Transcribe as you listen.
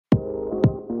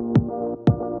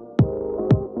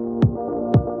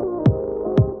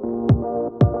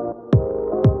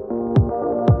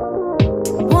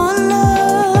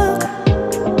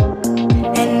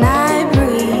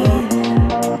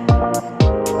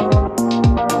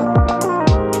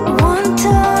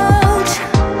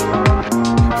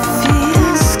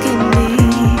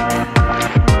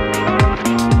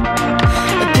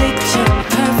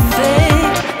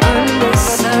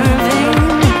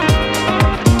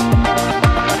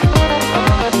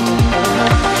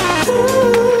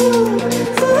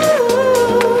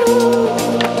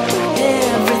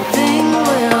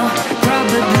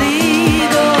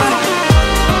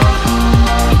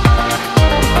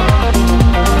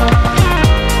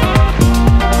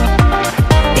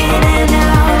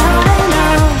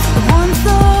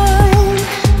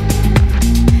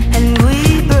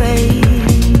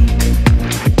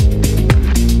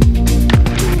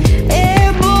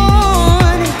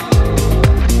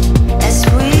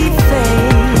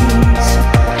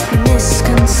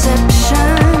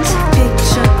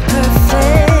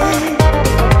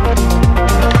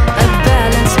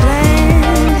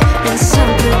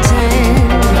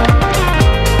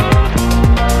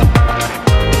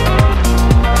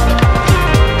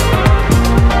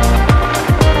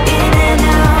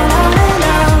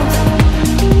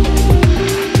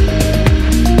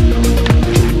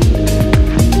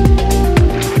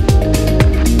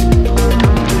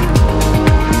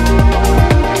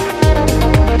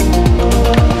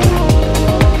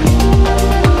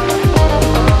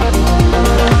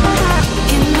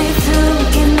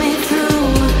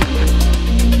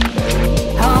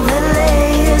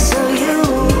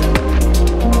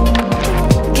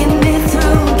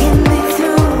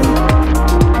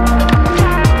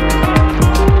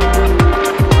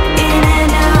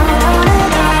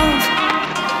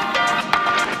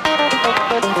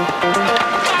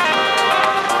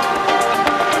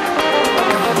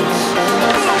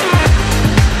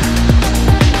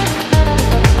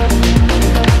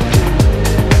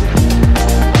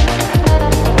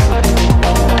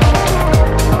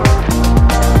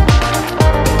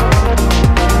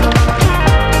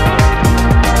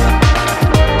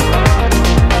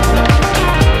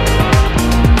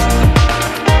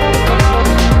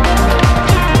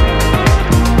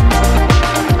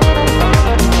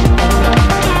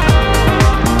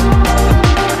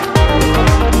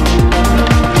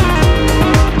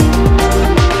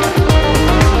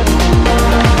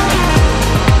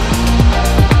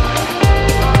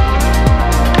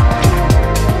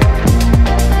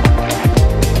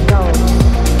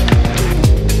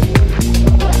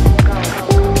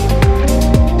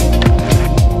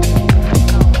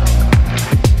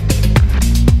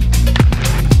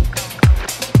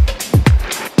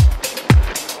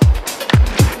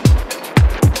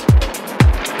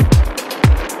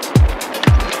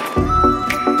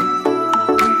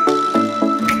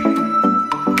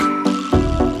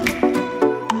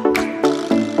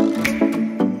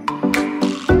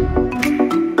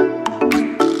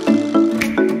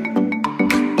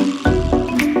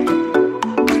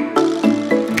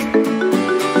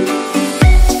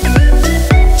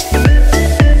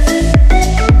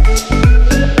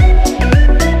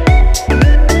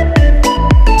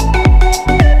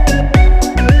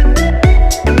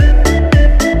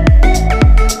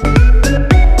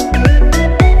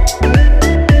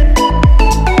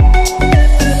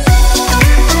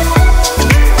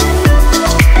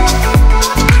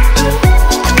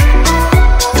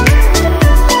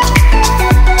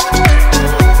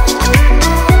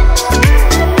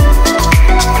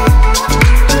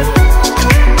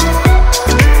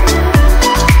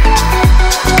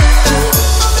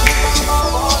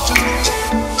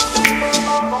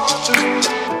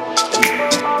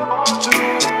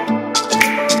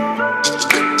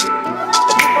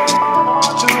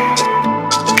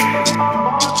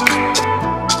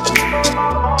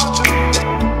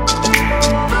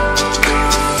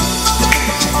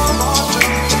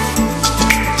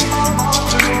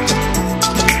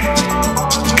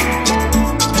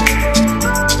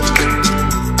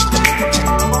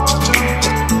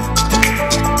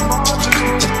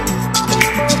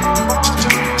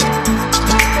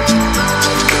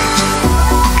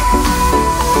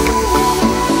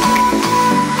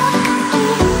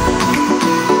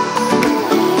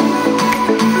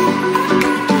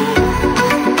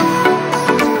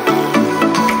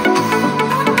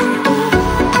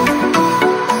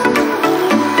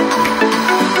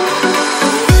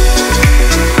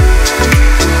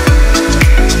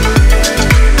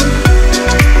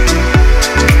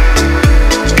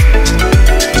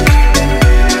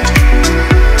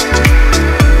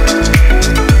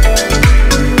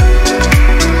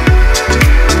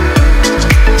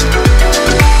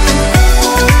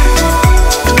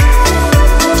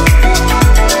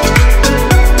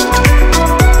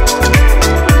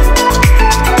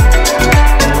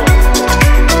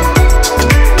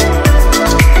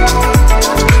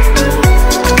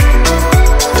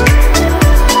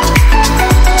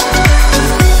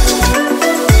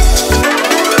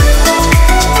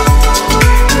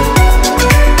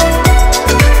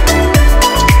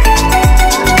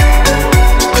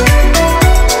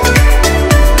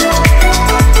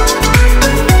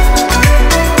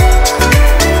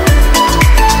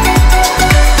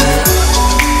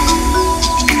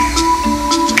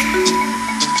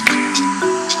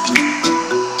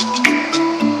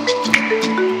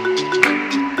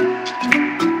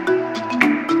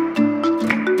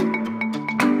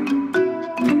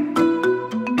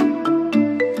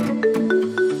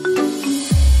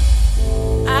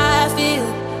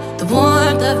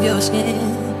of your skin.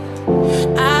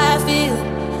 I feel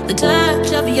the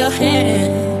touch of your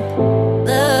hand.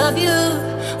 Love you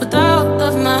with all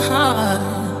of my heart.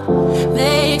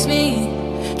 Makes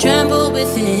me tremble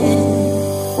within.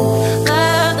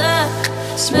 Love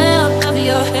the smell of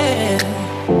your hair.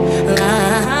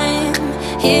 I'm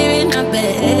here in my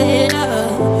bed.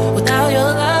 Without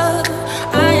your love,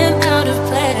 I am out of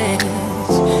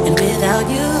place. And without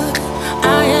you,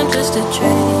 I am just a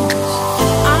trace.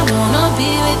 I wanna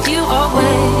be with you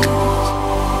always,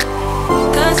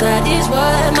 'cause that is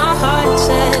what my heart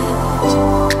says.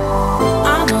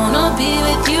 I wanna be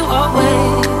with you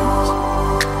always,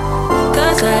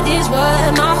 'cause that is what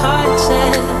my heart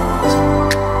says.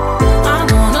 I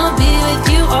wanna be with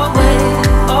you always,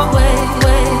 always,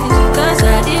 'cause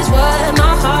that is what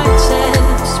my heart says.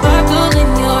 Sparkle in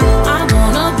your, I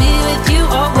wanna be with you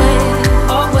always,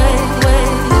 always,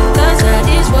 'cause that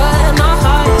is what my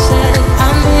heart says.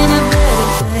 I'm in a better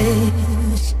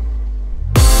place.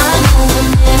 I know I'm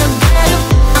in a better,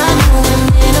 I know I'm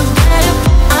in a better,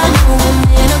 I know I'm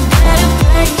in a better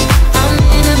place. I'm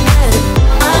in a better,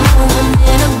 I know I'm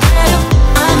in a better,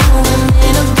 I know I'm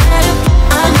in a better,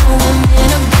 I know I'm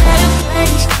in a better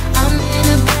place. I'm in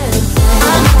a better place.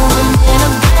 I know I'm in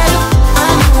a better, I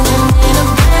know I'm in a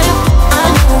better, I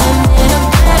know I'm in a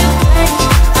better place.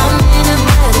 I'm in a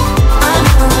better, I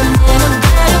know I'm in a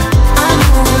better, I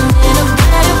know I'm in a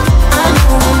better, I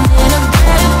know I'm in a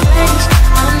better place.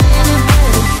 I'm in a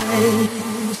better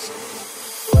place.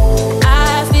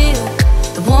 I feel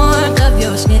the warmth of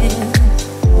your skin.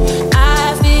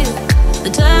 I feel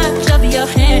the touch of your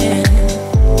hand.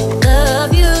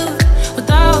 Love you with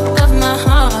all of my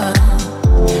heart.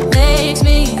 Makes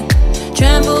me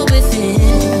tremble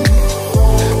within.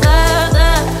 Love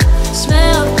the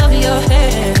smell of your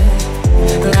hair.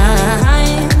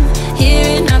 I'm here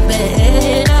in my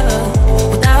bed.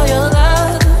 Without your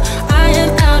love, I am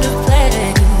out of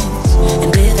place.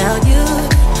 And without you,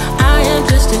 I am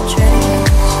just a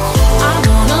trace. I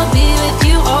wanna be with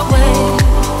you always,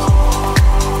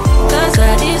 'cause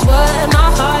that is what my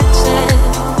heart says.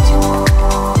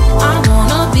 I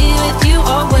wanna be with you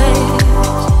always,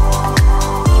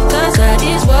 'cause that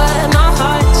is what my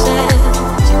heart says.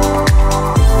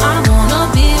 I wanna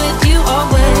be with you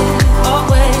always,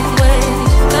 always,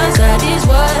 'cause that is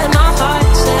what my heart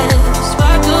says.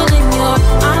 Sparkle in your,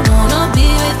 I wanna be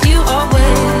with you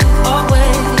always,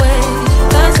 always,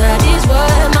 'cause that is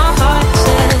what my heart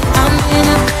says. I'm in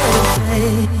a better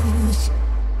place.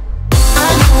 I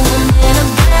know I'm in a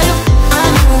better, I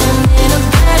know I'm in a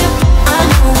better, I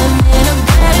know I'm in a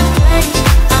better place.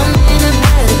 I'm in a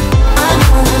better, I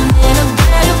know I'm in a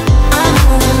better, I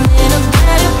know I'm in a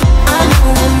better, I know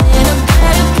I'm in a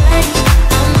better place.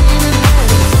 I'm in a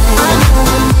better, I know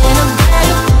I'm in a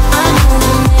better, I know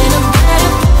I'm in a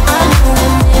better, I know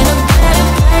I'm in a better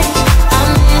place.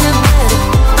 I'm in a better,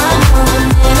 I know I'm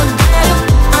in a better,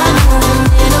 I know I'm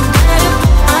in a better,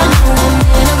 I know I'm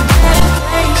in a better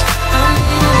place. I'm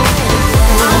in a better place.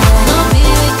 I wanna be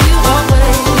with you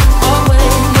always,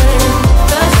 always,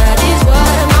 'cause that is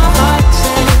what my heart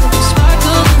says.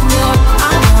 Sparkle in your,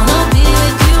 I wanna be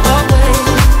with you always,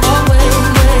 always,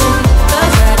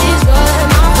 'cause that is what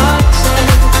my heart says.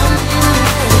 I'm in a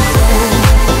better place.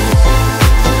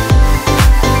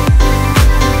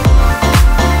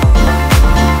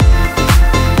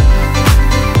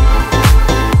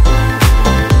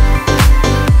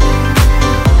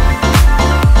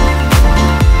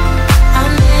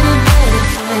 I'm in a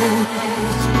better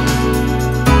place.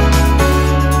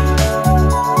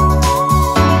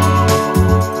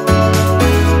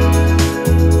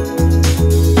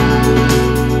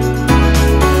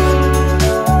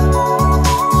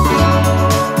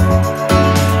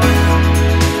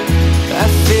 I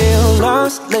feel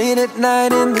lost late at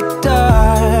night in the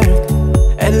dark.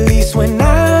 At least when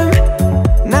I'm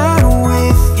not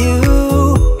with you,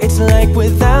 it's like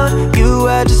without you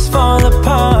I just fall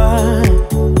apart.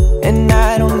 And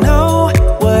I don't know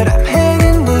what I'm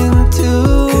heading into,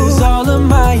 'cause all of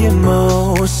my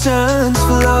emotions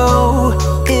flow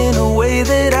in a way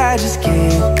that I just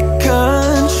can't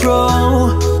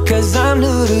control. 'Cause I'm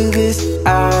new to this,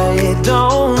 I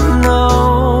don't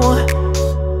know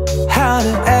how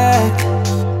to act,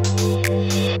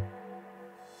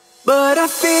 but I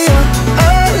feel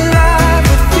alive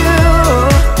with you.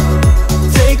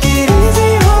 Take it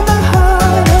easy on my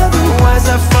heart, otherwise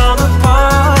I fall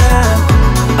apart.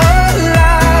 I'm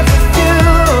alive with you.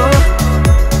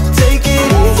 Take it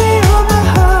easy on my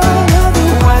heart,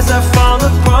 otherwise I fall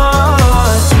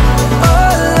apart.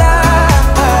 Alive,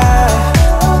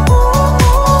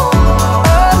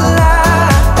 alive,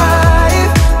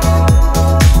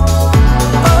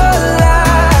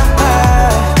 alive.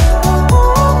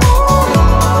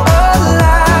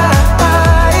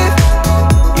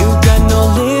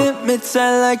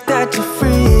 like that you're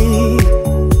free.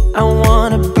 I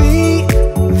wanna be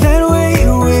that way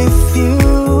with you.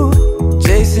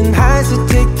 Chasing highs to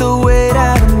take the weight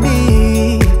out of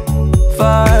me.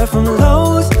 Far from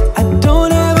lows, I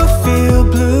don't ever feel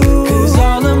blue. Cause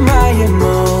all of my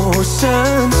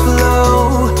emotions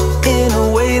flow in a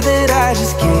way that I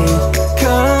just can't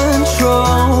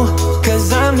control. Cause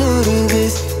I'm new to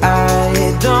this, I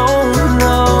don't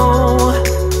know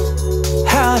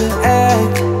how to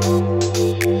act,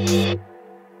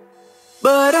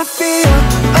 but I feel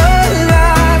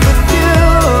alive with you.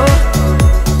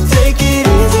 Take it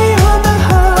easy on my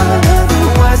heart,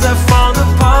 otherwise I fall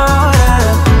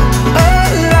apart.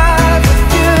 I'm alive with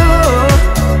you.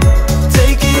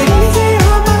 Take it easy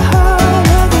on my heart,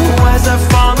 otherwise I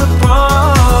fall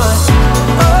apart.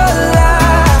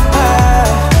 Alive,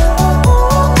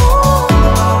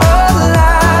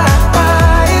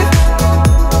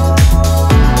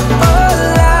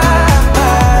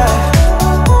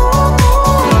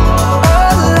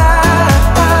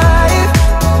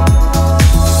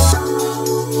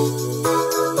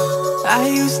 I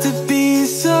used to be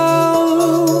so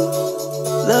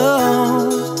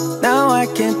low, now I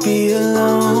can't be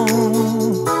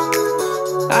alone.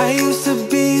 I used to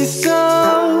be so,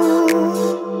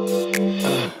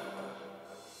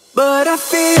 but I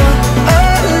feel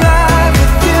alive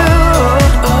with you.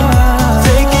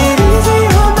 Take it easy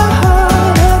on my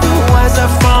heart, otherwise I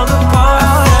fall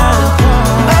apart.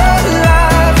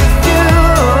 Alive with you.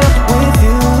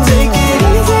 Take it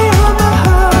easy on my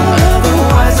heart,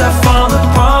 otherwise I fall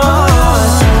apart.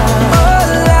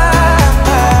 Alive,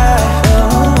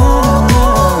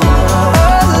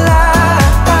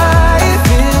 I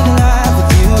feel alive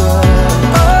with you.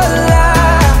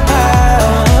 Alive,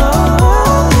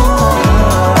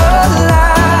 alive.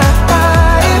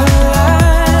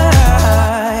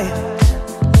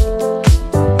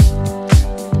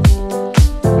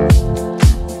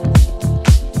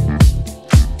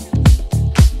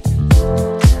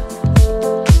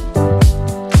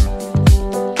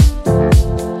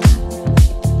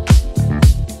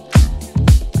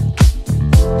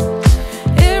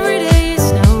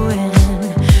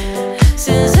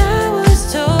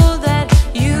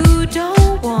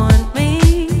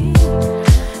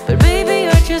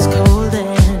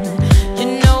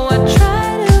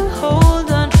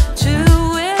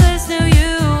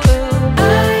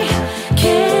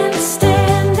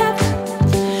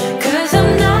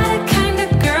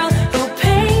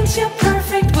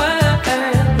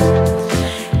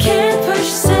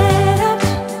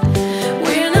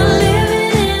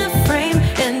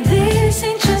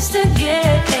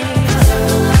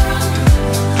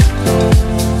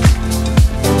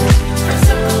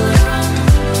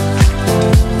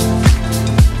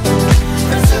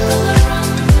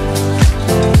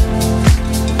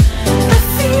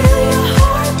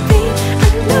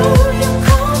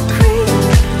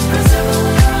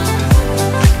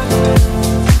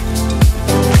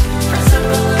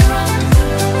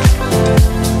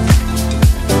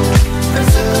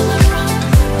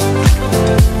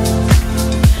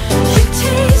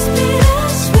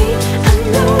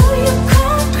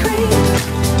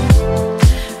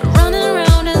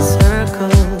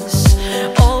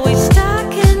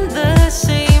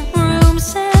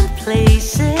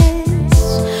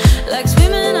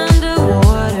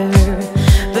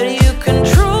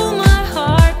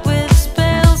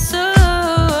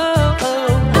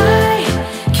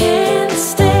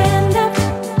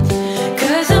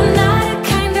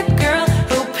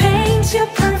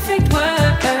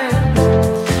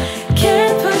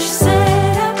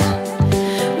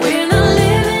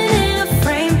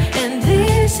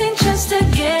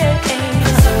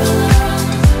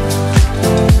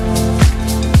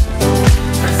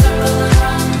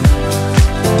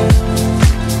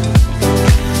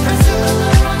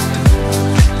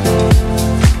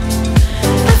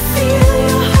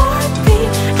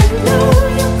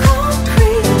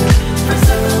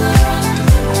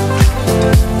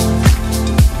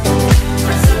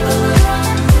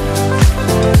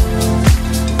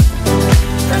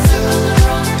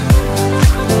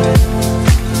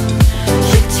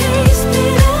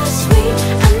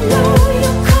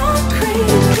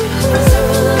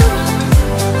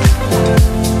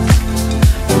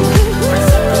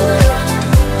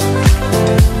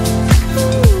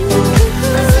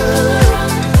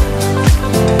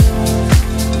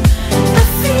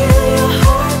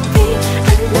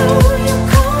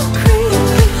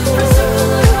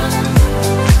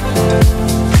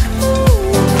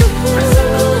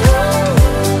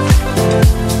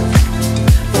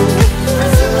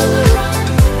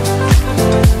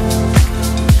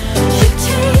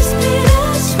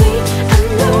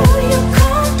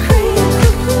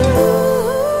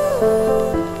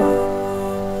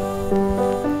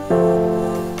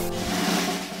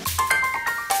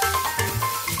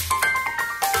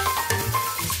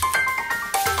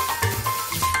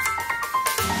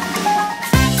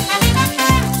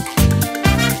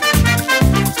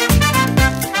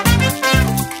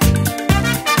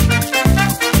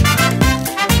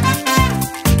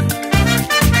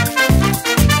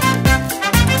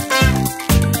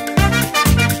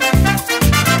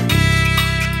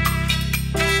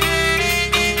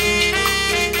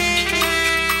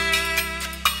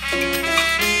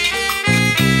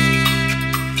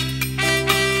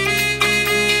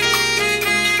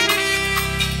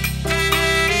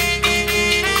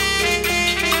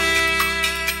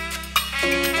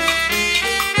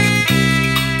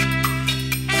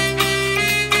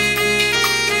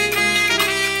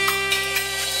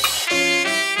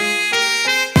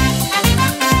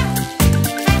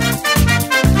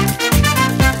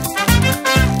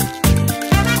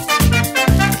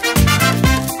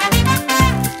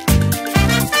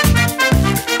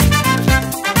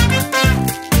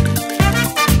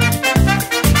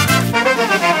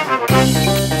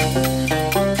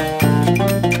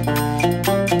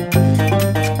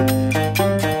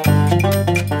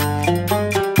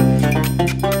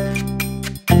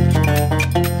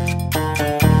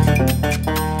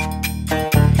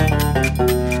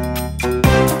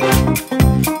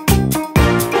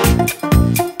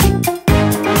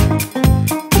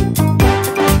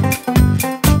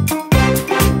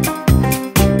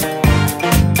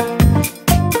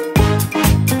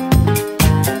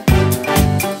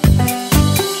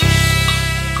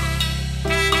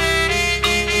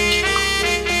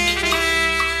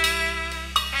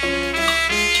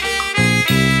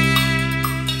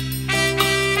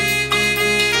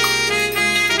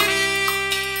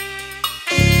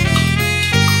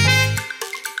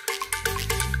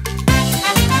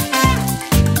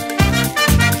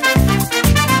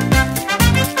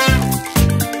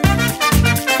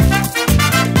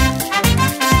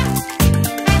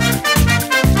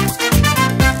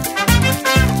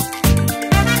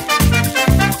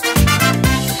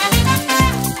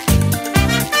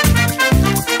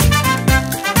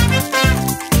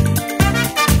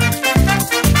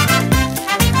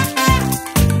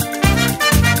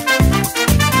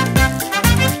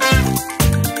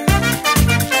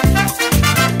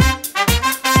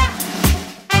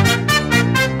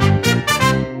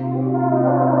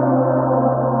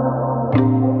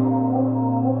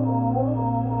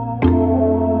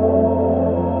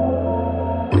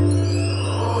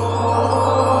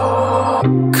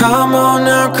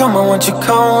 come on, won't you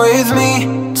come with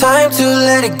me? Time to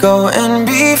let it go and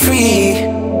be free.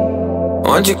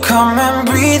 Won't you come and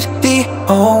breathe the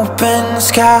open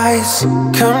skies?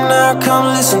 Come now,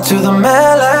 come listen to the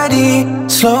melody.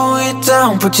 Slow it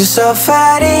down, put yourself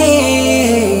at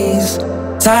ease.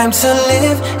 Time to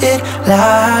live it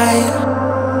light.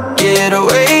 Get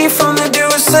away from the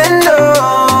do's and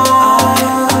don'ts.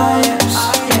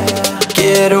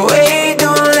 Get away,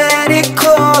 don't let it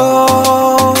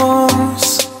close.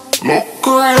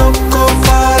 Loco, loco,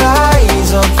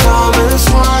 paraíso. Come and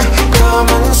swim, come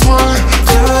and swim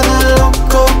to the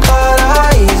loco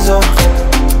paraíso.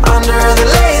 Under the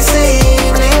lazy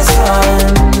evening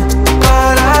sun.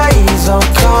 Paraíso,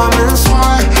 come and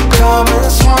swim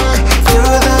to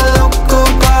the loco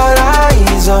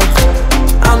paraíso.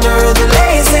 Under the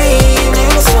lazy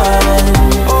evening sun.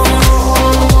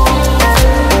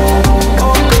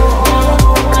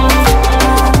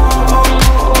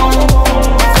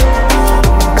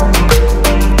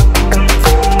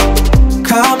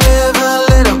 Come live a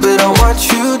little bit of what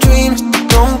you dream.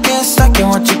 Don't get stuck in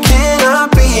what you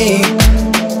cannot be.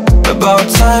 About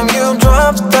time you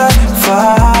drop that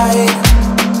fight.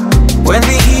 When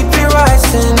the heat be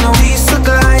rising, we still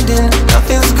gliding.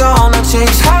 Nothing's gonna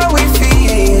change how we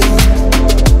feel.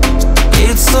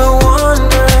 It's a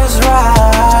wondrous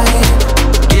ride.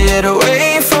 Get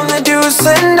away from the do's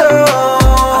and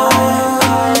don'ts.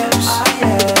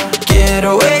 Get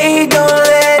away, don't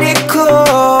let it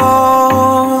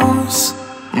close.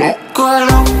 Loco,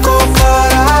 loco,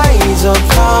 paraíso.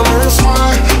 Come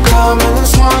and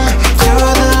swim to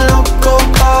the loco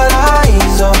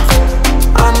paraíso.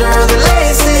 Under the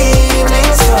lazy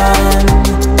evening sun.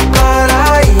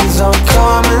 Paraíso,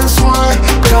 come and swim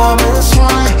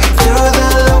to the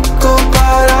loco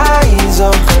paraíso.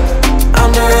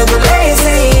 Under the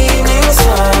lazy evening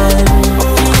sun.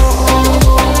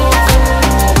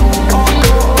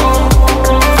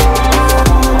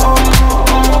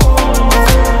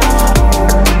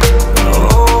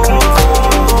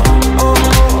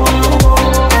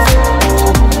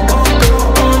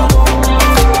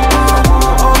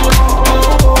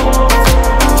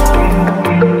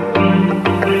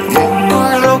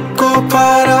 Loco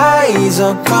paraíso,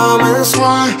 come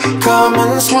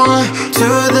and swim to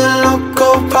the loco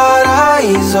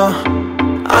paraíso.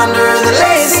 Under the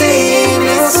lazy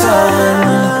evening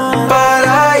sun.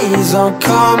 Paraíso,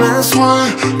 come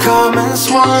and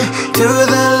swim to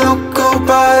the loco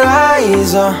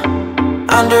paraíso.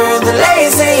 Under the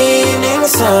lazy evening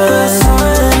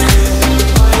sun.